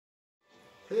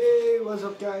Hey, what's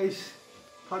up guys?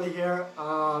 Paddy here,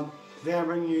 and today I'm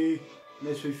bringing you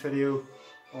this week's video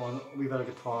on a wee bit of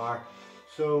guitar.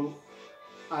 So,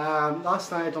 last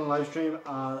night I done a live stream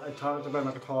and I talked about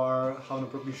my guitar having a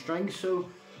broken string. So,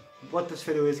 what this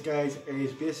video is, guys,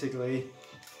 is basically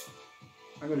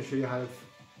I'm going to show you how to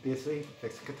basically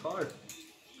fix a guitar.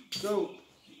 So,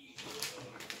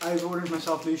 I've ordered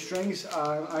myself new strings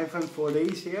and I found 4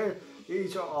 these here.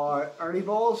 These are Ernie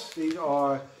balls. These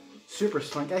are super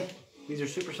slinky. These are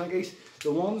super slinkies.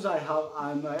 The ones I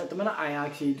have, at the minute I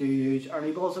actually do use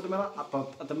Ernie balls at the minute,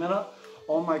 but at the minute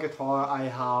on my guitar I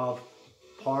have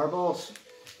power balls.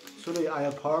 So I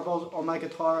have power balls on my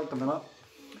guitar at the minute,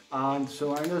 and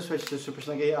so I'm going to switch to super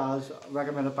slinky as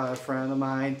recommended by a friend of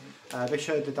mine. Big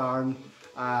shout out to Darren.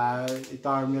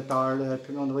 Darren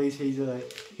put me on the leads. He's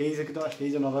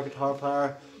another guitar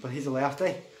player, but he's a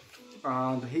lefty.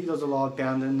 And he does a lot of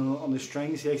bending on the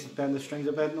strings. He likes to bend the strings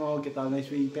a bit and all, get that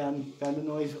nice wee bending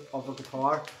noise of the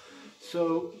guitar.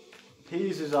 So he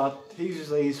uses that, he uses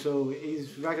these, so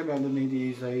he's recommended me to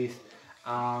use these.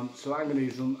 So I'm going to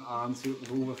use them and see what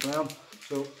we go with them.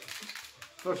 So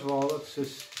first of all, let's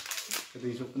just get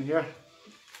these open here.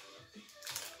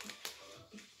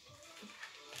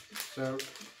 So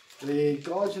the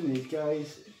gauge in these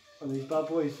guys, and these bad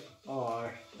boys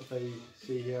are, if I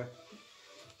see here,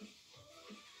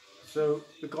 so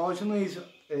the gauge on these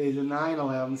is a 9,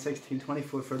 11, 16,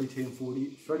 24, 32 and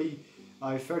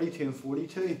 32 and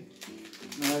 42.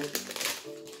 Now,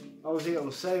 obviously it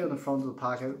will say on the front of the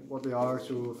packet what they are.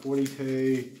 So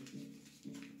 42,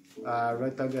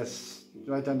 right down to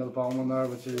the bottom one there,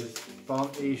 which is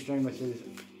bottom E string, which is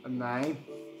a 9,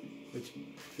 which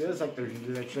feels like there's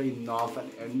literally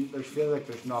nothing in. Feels like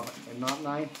there's nothing in that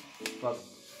 9, but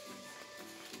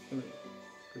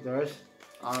there is.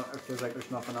 And it feels like there's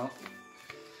nothing else.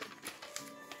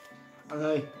 And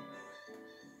now,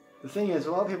 the thing is,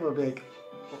 a lot of people will be like,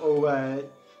 oh,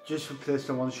 just replace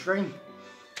the one string.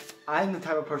 I'm the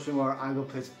type of person where I will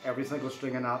place every single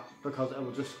string in that, because it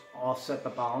will just offset the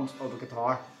balance of the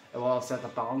guitar. It will offset the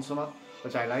balance on it,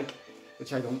 which I like,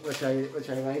 which I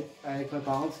like. I like my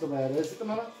balance the way it is at the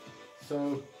minute.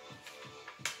 So,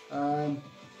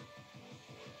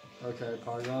 okay,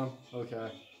 polygon,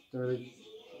 okay, really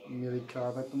care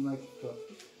about them, like, but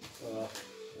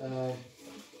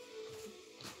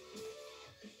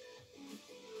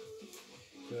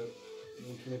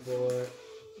 124.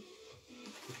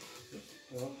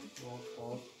 I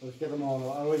always get them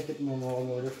all in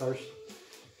order first,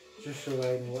 just so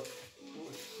I know what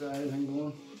size I'm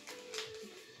going.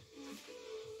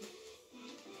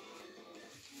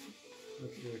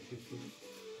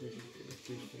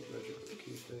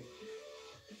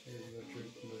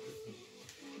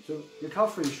 So your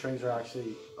top 3 strings are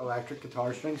actually electric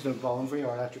guitar strings, no voluntary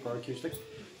or electric or acoustic.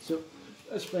 So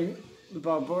let's bring the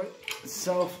bad boy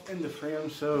itself in the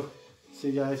frame. So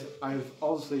see guys, I've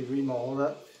obviously remodeled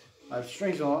it. I have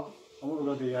strings on it, and what we're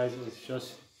going to do, guys, is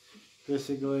just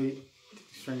basically take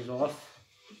the strings off.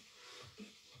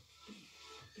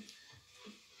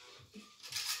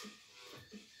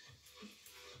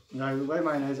 Now the way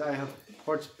mine is, I have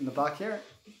ports in the back here,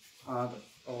 and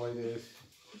all I do is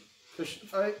push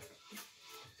out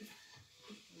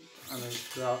and then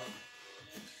grab,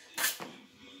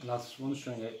 and that's one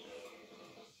string out.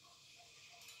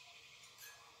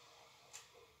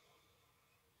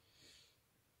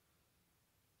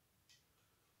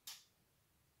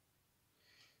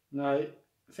 Now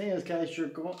the thing is, guys, you're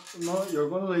going to need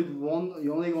one.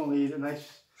 You're only going to need a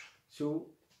nice. So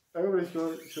everybody's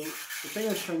going. So the thing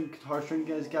is, guitar string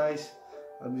is, guys.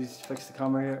 Let me just fix the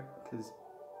camera here, because.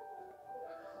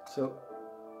 So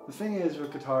the thing is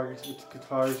with guitars,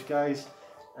 guys,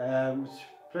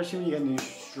 especially when you get new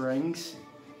strings,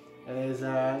 is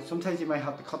sometimes you might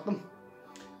have to cut them.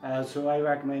 So I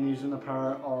recommend using a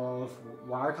pair of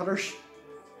wire cutters,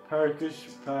 pair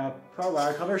of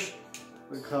wire cutters,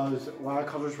 because wire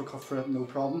cutters will cut through it no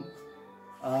problem.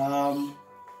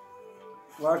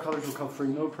 Wire cutters will cut through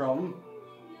no problem,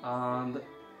 and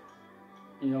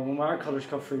you know, when wire cutters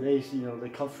cut through these, you know, they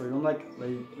cut through them, like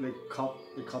they cut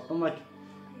them, like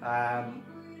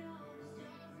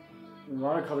when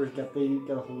wire cutters get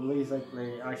a hold of these, like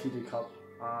they actually do cut.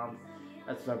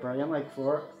 It's brilliant, like,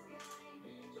 for it.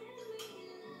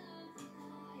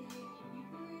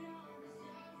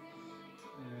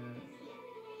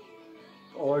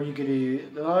 Or you could do,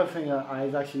 another thing that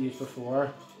I've actually used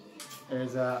before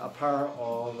is a pair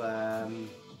of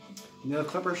nail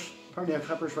clippers. A pair of nail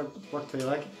clippers work too,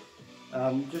 like.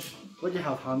 Just what you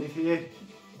have handy for you.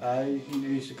 You can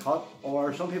use to cut,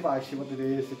 or some people actually what they do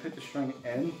is they put the string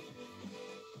in.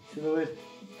 See the way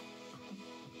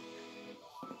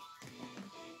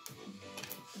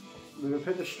they would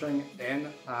put the string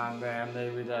in, and then they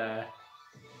would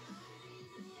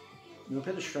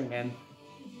put the string in.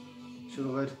 So they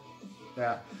would,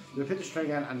 yeah, they would put the string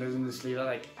in, and then just leave it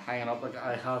like hanging up like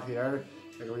I have here,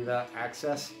 like a wee bit of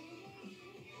excess,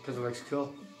 because it looks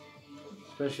cool,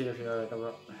 especially if you're like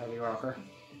a heavy rocker.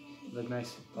 It looks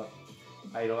nice, but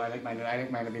I don't. I like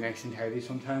mine to be nice and tidy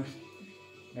sometimes,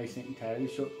 nice and tidy.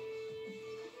 So.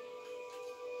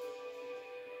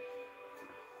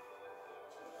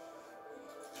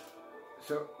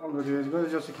 So what I'm going to do is I'm going to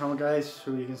adjust the camera, guys,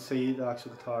 so you can see the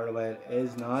actual guitar the way it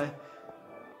is now.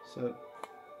 So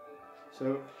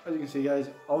as you can see, guys,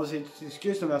 obviously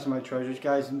excuse the mess of my trousers,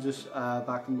 guys. I'm just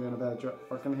back and doing a bit of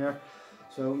work in here.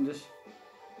 So you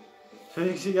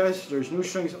can see, guys, there's no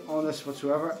strings on this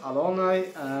whatsoever at all now.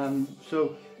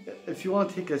 So if you want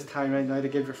to take this time right now to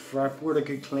give your fretboard a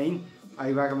good clean,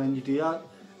 I recommend you do that.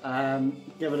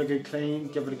 Give it a good clean,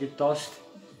 give it a good dust.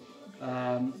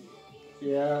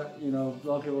 Yeah, you know, a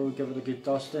lot of people will give it a good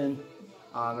dusting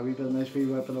and a wee bit of nice wee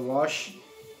whip of the wash,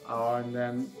 and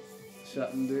then sit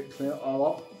and clean it all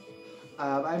up.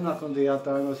 I'm not going to do that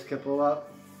there, I'm going to skip all that.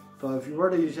 But if you were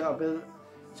to use it a bit,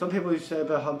 some people used to say a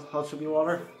bit of hot soapy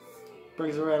water,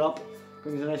 brings it right up,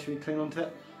 brings a nice wee clean onto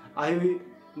it.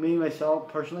 Me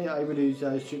myself personally, I would use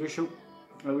sugar soap.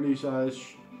 I would use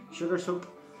sugar soap,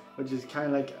 which is kind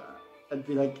of like, it'd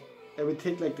be like, it would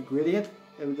take like the gradient,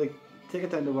 it would like take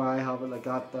it down to where I have it like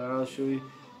that there. I'll show you.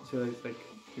 So it's like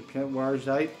the paint wears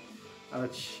out.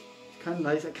 It's kind of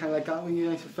nice. I kind of like that when you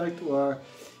nice effect where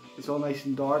it's all nice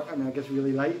and dark and then it gets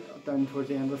really light down towards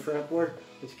the end of the fretboard.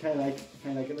 It's kind of like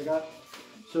it like that.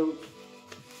 So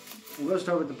I'm going to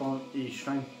start with the bottom E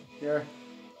string here.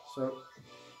 So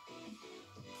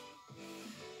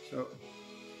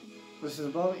this is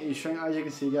the bottom E string. As you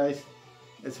can see, guys,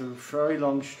 it's a very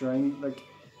long string. Like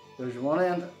there's one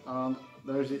end and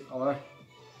there's the other.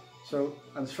 So,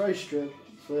 and it's very straight,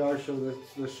 so they are, so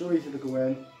they're so easy to go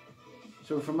in.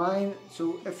 So for mine,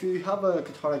 so if you have a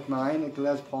guitar like mine, like the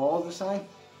Les Paul design,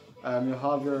 you'll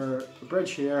have your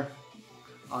bridge here,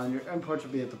 and your inputs will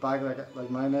be at the back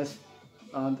like mine is,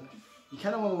 and you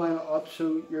kind of want to line it up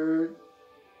so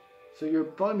your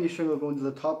bottom E string will go into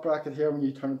the top bracket here when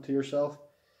you turn it to yourself,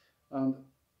 and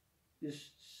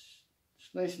just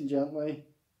nice and gently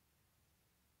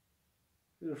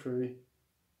put it through.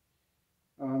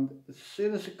 And as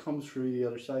soon as it comes through the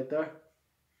other side there,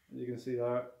 as you can see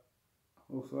there,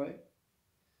 hopefully,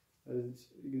 as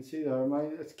you can see there,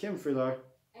 it came through there,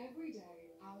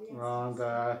 and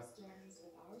I'll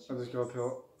just go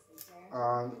uphill,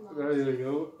 and there you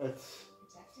go, it's,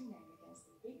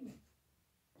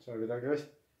 sorry about that, guys,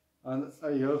 and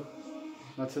there you go,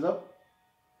 that's it up.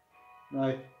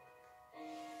 Now,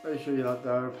 let me show you that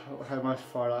there, how much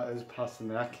far that is past the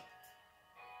neck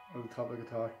of the top of the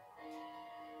guitar.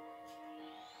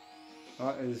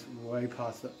 That is way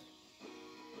past it.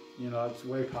 You know, it's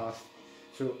way past.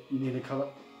 So you need to cut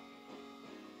it.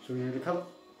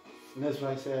 And that's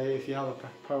why I say if you have a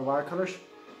pair of wire cutters,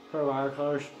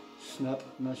 snip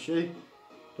and that's you.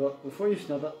 But before you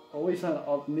snip it, always line it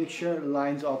up. Make sure it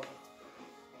lines up.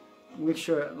 Make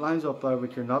sure it lines up there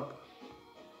with your nut.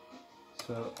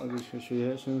 So I'll just show you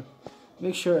here. So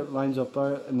make sure it lines up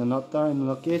there in the nut there, in the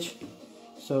nut gauge.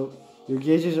 So your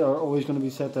gauges are always going to be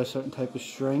set to a certain type of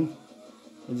string.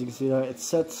 As you can see there, it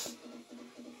sits,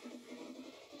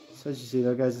 so as you see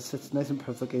there, guys, it sits nice and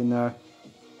perfectly in there,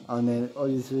 and then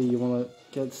obviously you want to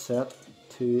get set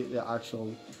to the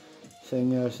actual thing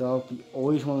there yourself. You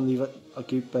always want to leave it a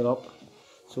good bit up,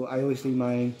 so I always leave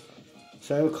mine,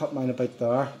 so I will cut mine about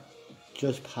there,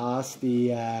 just past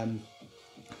the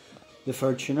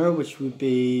third tuner, which would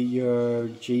be your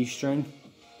G string,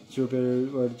 so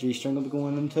where the G string will be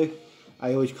going into.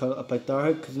 I always cut it about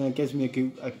there because then it gives me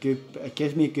a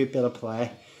good bit of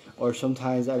play. Or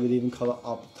sometimes I would even cut it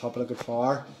up top of the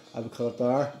guitar. I would cut it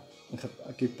there and cut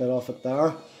a good bit off it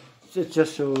there.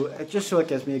 Just so it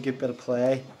gives me a good bit of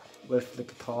play with the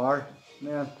guitar,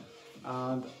 man.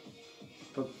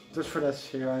 But just for this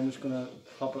here, I'm just gonna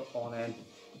pop it on in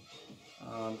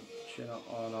and tune it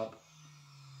on and up.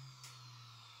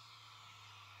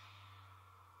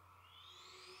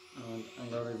 And I'm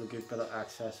going to leave a good bit of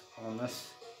access on this.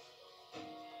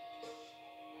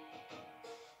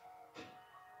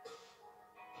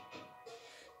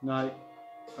 Now,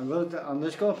 I'm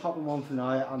just going to pop them on for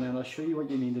now, and then I'll show you what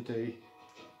you need to do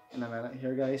in a minute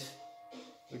here, guys.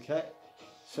 Okay,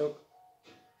 so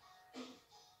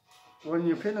when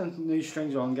you're putting new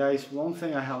strings on, guys, one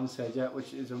thing I haven't said yet,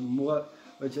 which is a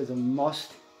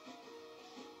must.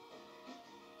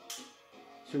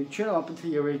 So you tune it up until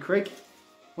you re-creak.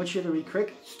 Once you hit a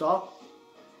re-creak, stop.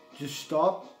 Just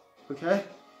stop, okay?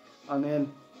 And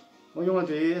then what you want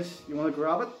to do is you want to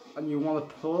grab it and you want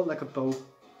to pull it like a bow.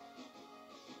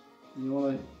 And you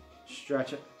want to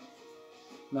stretch it.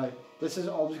 Now this is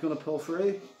always going to pull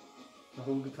through the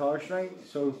whole guitar string,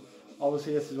 so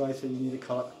obviously this is why I say you need to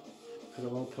cut it, because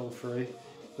it will pull through.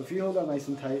 So if you hold that nice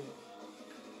and tight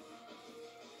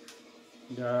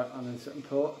there and then sit and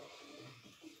pull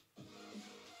it,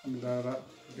 and there that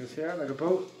goes here like a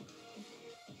bow.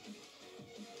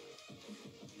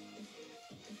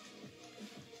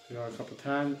 Do that a couple of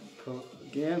times, pull it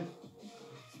again,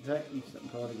 tight and sit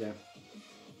and pull it again.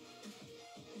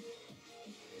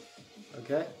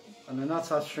 Okay, and then that's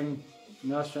that string.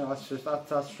 That's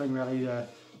that string ready to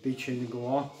be tuned and go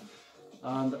on.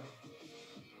 And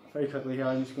very quickly here,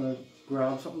 I'm just going to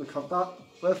grab something to cut that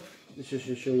with. It's just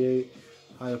to show you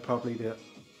how to properly do it.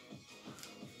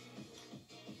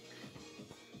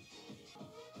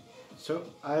 So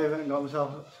I went and got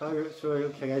myself.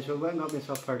 Okay guys, so I went and got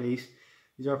myself a pair of these.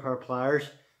 These are a pair of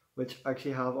pliers, which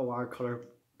actually have a wire cutter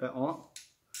bit on it.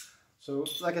 So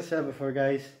like I said before,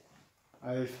 guys,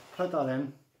 I've put that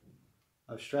in.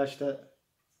 I've stretched it.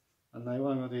 And now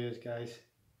what I'm going to do is, guys,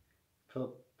 pull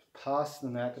it past the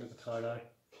neck of the guitar there.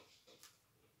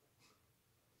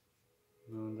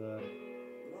 And then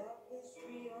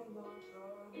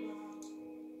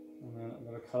I'm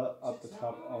going to cut it up the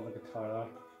top of the guitar there.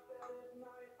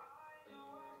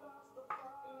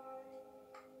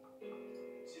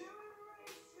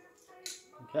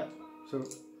 Okay, so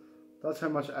that's how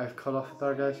much I've cut off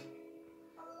there, guys.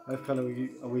 I've cut a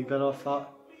wee bit off that.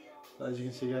 But as you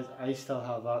can see, guys, I still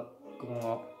have that going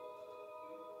up.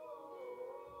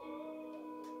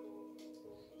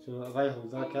 So if I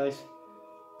hold that, guys,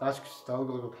 that's still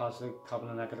going to go past the top of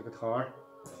the neck of the guitar.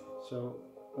 So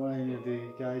what I need to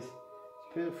do, guys, is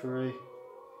put it through,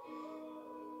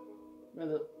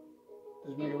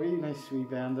 just make a really nice wee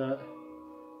bend there,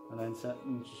 and then sit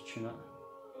and just tune it.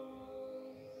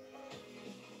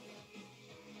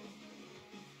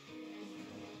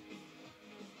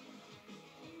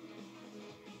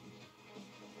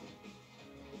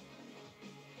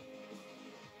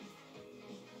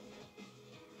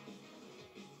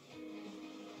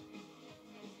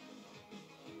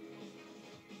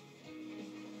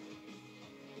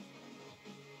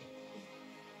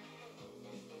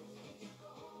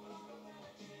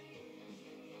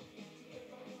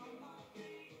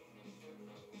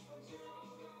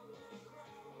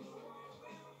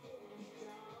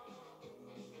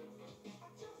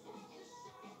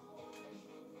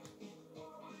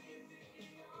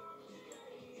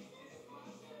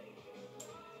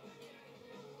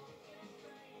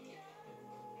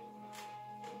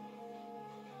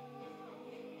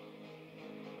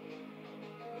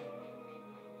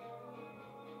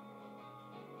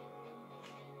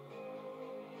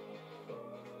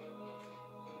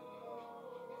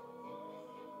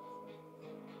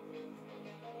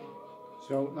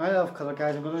 So now that I've cut it,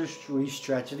 guys, I'm going to just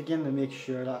re-stretch it again to make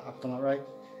sure that I've done it right.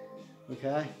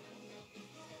 Okay.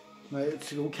 Now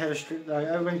it's okay to stretch.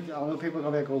 I know people are going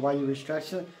to be like, well, why you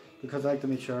re-stretch it? Because I like to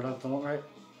make sure that I've done it right.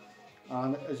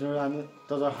 And does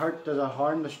it hurt? Does it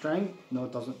harden the string? No,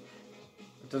 it doesn't.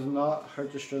 It does not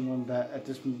hurt the string one bit.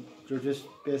 You're just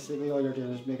basically all you're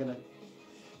doing is making it,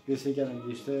 basically getting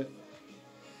used to it.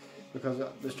 Because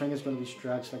the string is going to be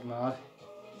stretched like mad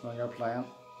when you're playing.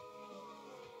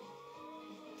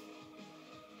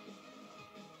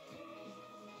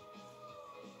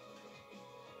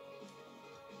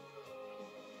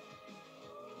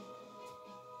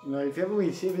 Now, if you have a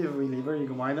wee lever, you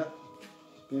can wind it,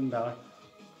 even better,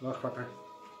 a lot quicker.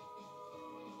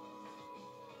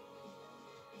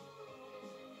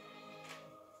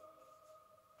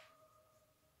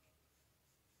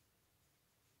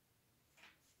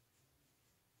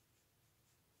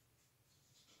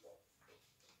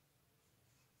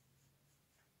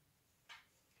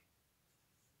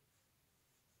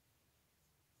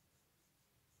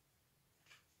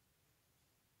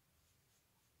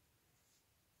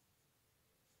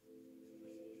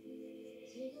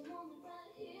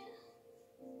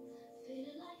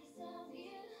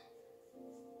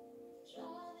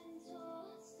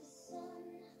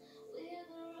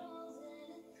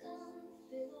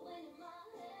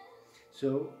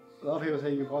 So a lot of people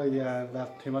say you probably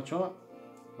left too much on it.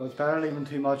 But it's better leaving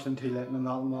too much than too little and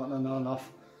not enough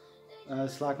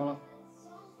slack on it.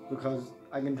 Because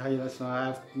I can tell you this now,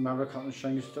 I remember cutting the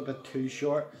string just a bit too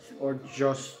short or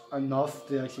just enough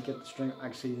to actually get the string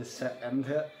actually to sit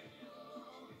into it.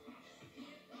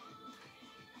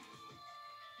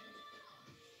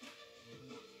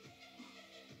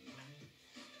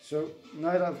 So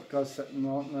now that I've got it sitting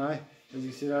on it now, as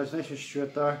you see there, it's nice and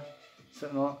straight there,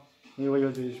 sitting on it. Maybe what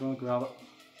you'll do is you want to grab it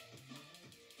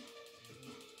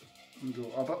and go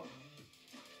up it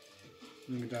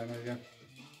and go down it again.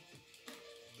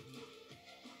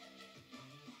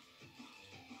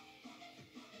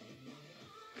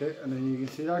 Okay, and then you can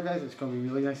see that, guys, it's going to be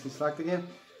really nice and slacked again.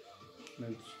 And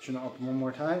then tune it up one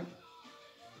more time.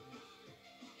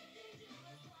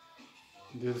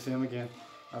 And do the same again.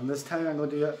 And this time I'm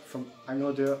going to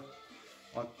do it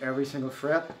on every single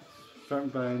fret, starting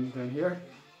down here.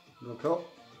 I'm going to pull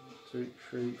 2,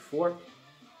 3, 4,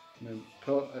 and then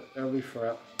pull at every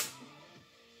fret.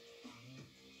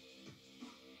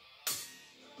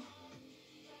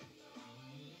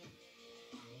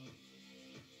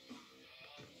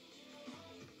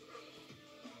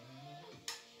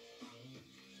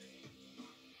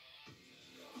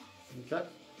 Okay.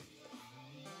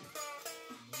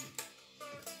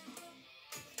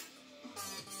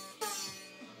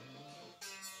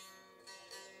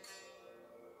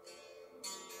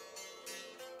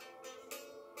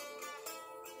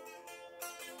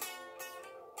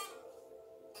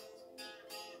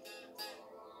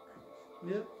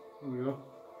 Yep, there we go.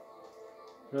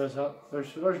 There's that.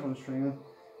 There's one string.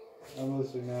 And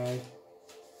this is now.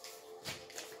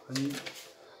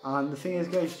 And the thing is,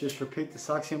 guys, just repeat the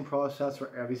exact same process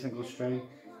for every single string.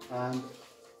 And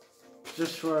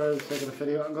just for the sake of the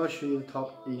video, I'm going to show you the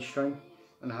top E string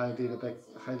and how to do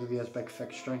this big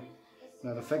thick string.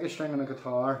 Now the thickest string on a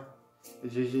guitar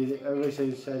is usually, everybody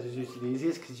says it's usually the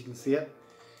easiest because you can see it.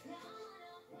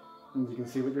 And you can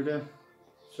see what you're doing.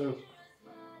 So,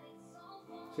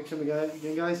 6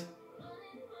 again, guys.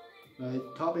 Now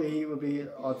top E will be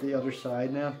on the other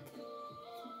side now.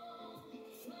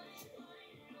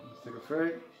 Stick it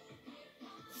through,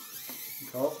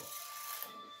 top,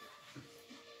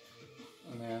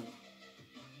 and then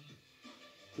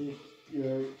take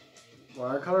your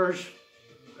wire cutters,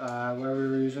 whatever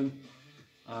you're using,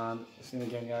 and same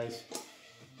again, guys.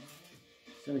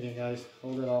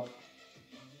 Hold it up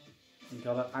and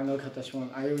cut it. I'm gonna cut this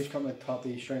one. I always cut my top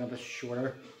E string a bit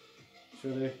shorter, so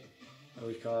I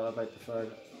always cut it about the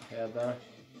third head there.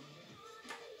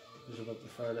 Just about the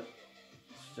third.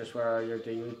 Just where your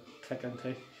D would click into.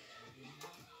 There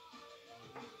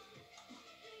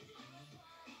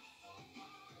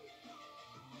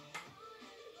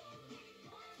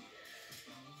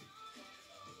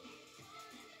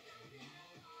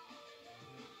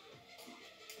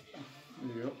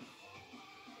you go.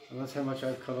 And that's how much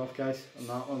I've cut off, guys, on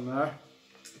that one there.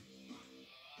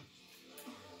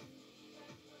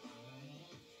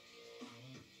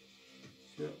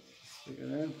 So, stick it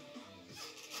in.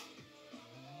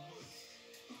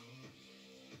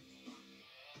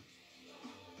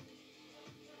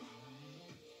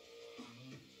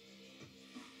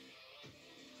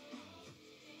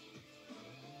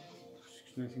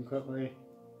 Nice and quickly.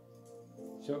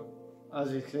 So,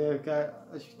 as you can see,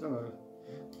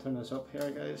 turn this up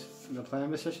here, guys, in the playing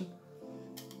position.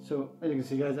 So, as you can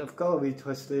see, guys, I've got a wee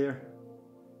twist there,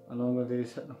 and all I'm going to do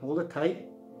is hold it tight,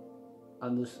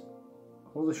 and just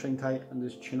hold the string tight, and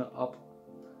just tune it up,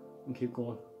 and keep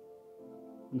going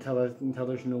until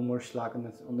there's no more slack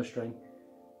on the string,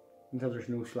 until there's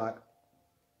no slack.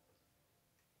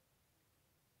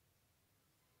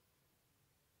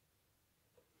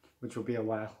 Which will be a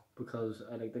while because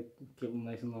I like to keep them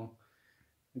nice and long.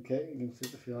 Okay, you can see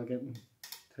the feel getting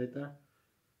tight there.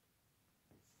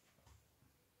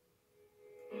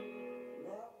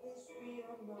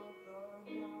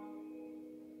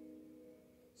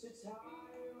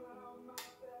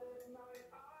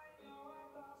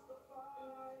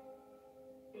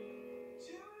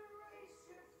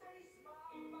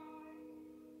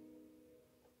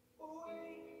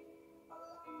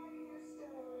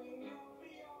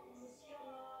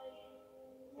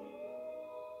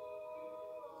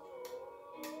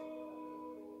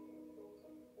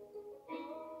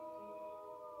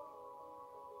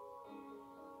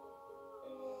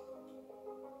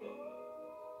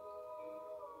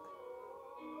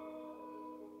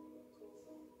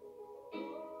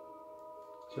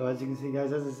 So as you can see,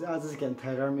 guys, as it's getting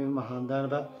tighter, I'm moving my hand down a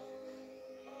bit.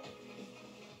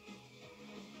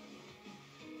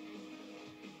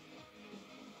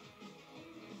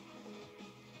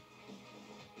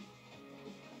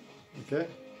 Okay,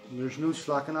 there's no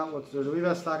slack in that. There's a wee bit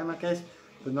of slack in that, guys,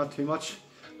 but not too much.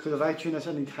 Because if I tune this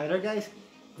any tighter, guys,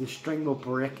 the string will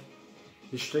break.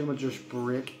 The string will just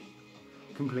break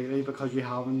completely because you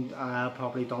haven't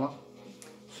properly done it.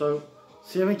 So,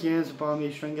 same again as the bottom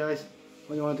E string, guys.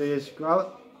 What you want to do is grab it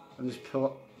and just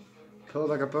pull it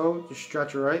like a bow. Just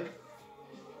stretch it right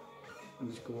and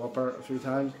just go up it a few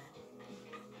times.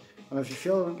 And if you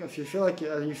feel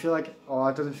like oh,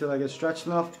 it doesn't feel like it's stretched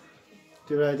enough,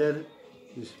 do what I did.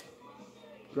 Just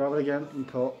grab it again and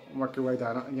pull and work your way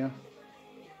down it again.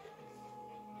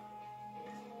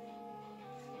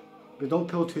 But don't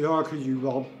pull too hard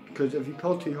because if you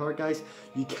pull too hard, guys,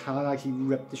 you can actually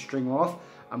rip the string off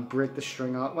and break the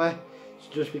string that way. So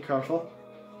just be careful.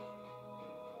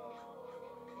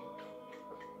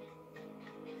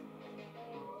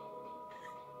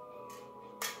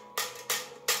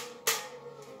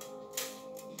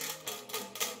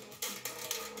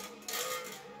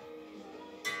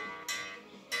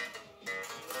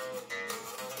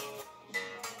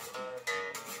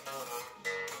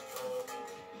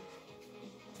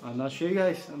 And that's you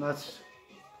guys,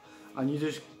 and you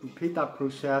just repeat that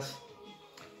process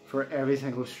for every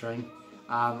single string,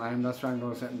 and that's what I'm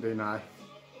going to sit and do now.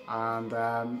 And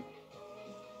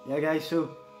yeah guys,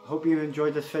 so I hope you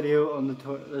enjoyed this video on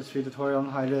this tutorial on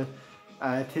how to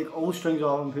take old strings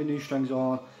off and put new strings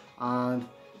on, and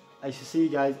I shall see you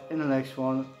guys in the next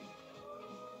one.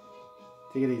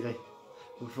 Take it easy.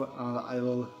 I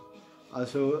will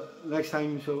so next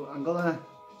time,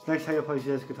 next time I play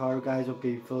this guitar, guys, will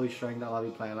be fully stringed and I'll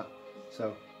be playing it.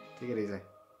 So, take it easy.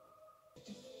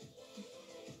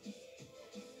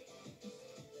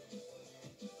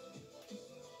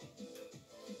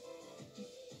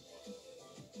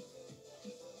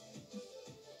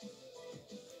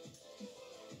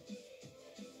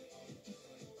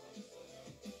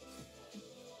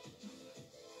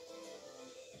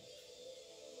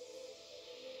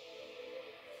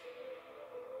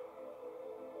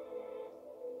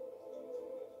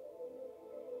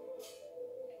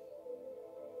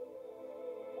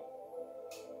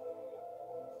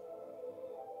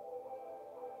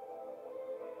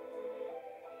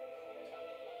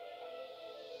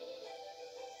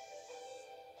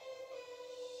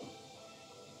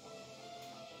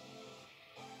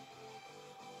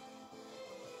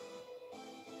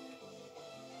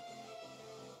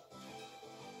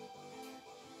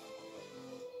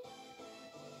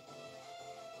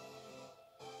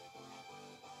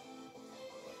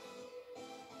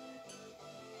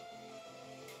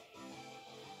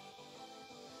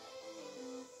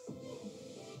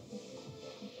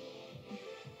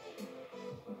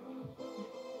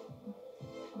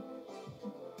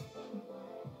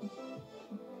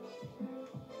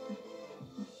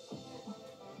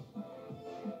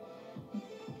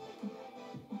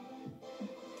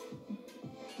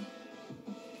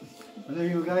 And there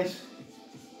you go guys,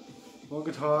 one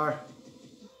guitar,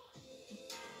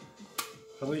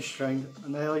 fully stringed,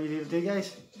 and now all you need to do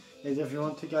guys is, if you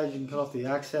want to guys, you can cut off the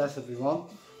excess if you want,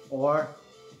 or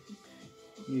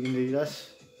you can do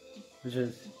this, which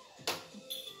is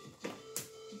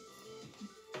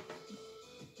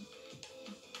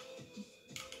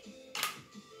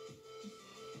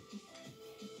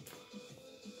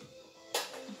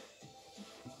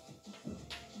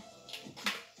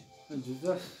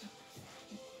this.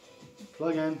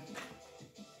 Plug in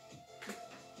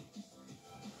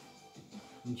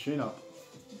and tune up.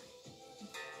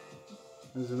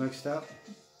 This is the next step.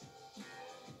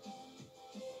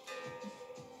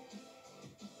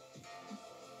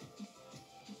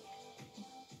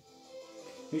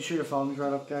 Make sure your volume's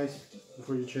right up guys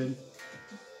before you tune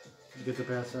to get the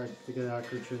best to get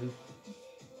accurate tuning.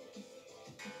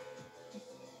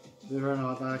 Believe it or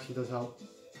not, that actually does help.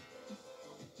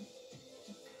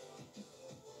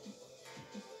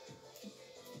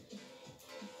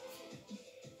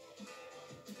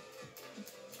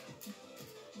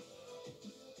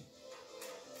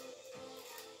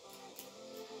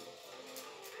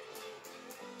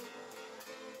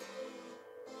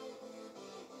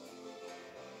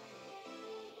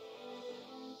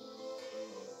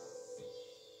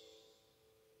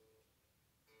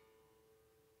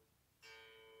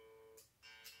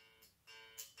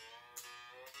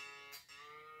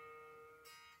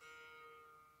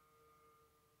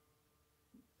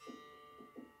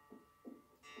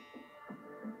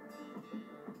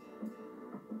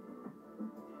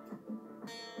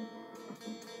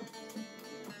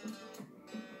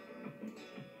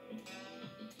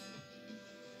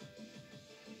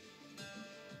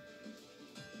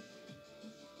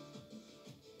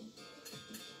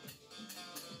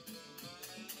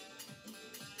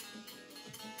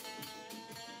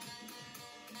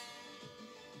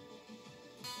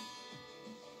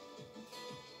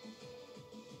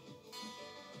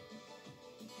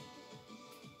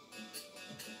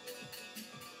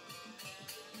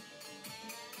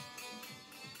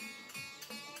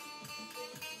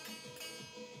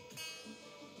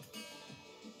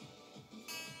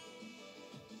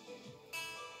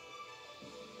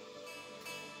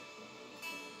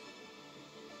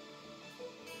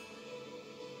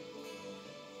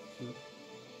 And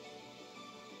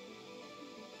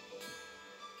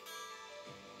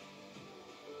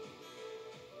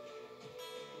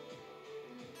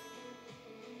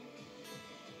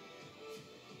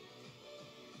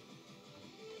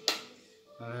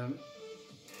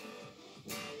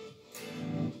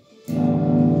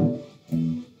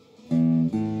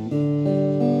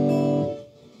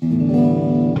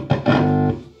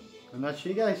that's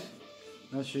you guys.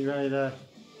 That's you ready to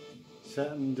sit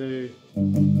and do.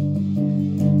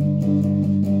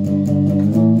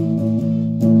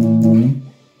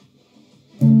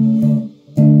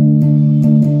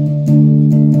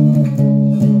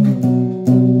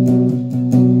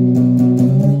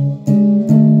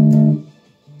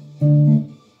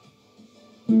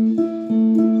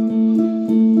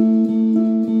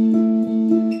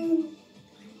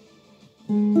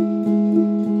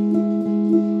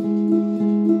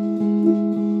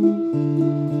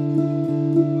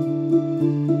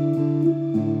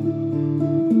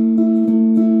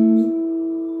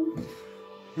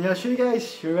 Yeah, so you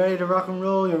guys, you're ready to rock and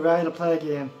roll, you're ready to play a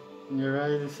game, and you're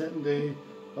ready to sit and do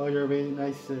all your really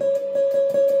nice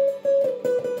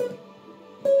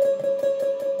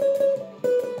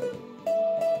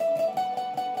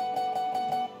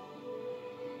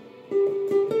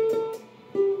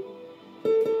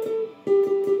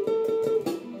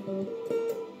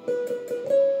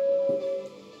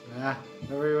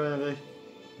whatever you want to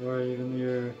do, or even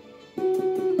your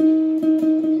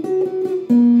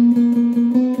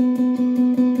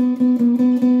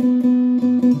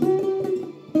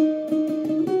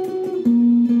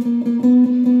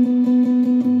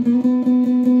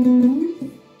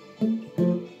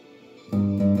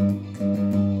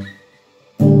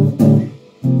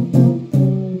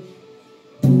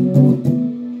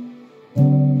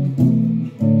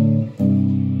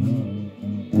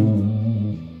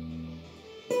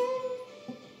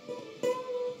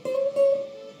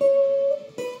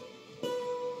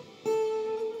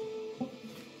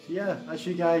yeah, that's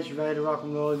you guys, you're ready to rock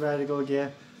and roll, you're ready to go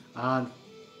again. And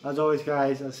as always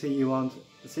guys, I'll see you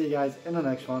guys in the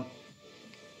next one.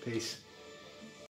 Peace.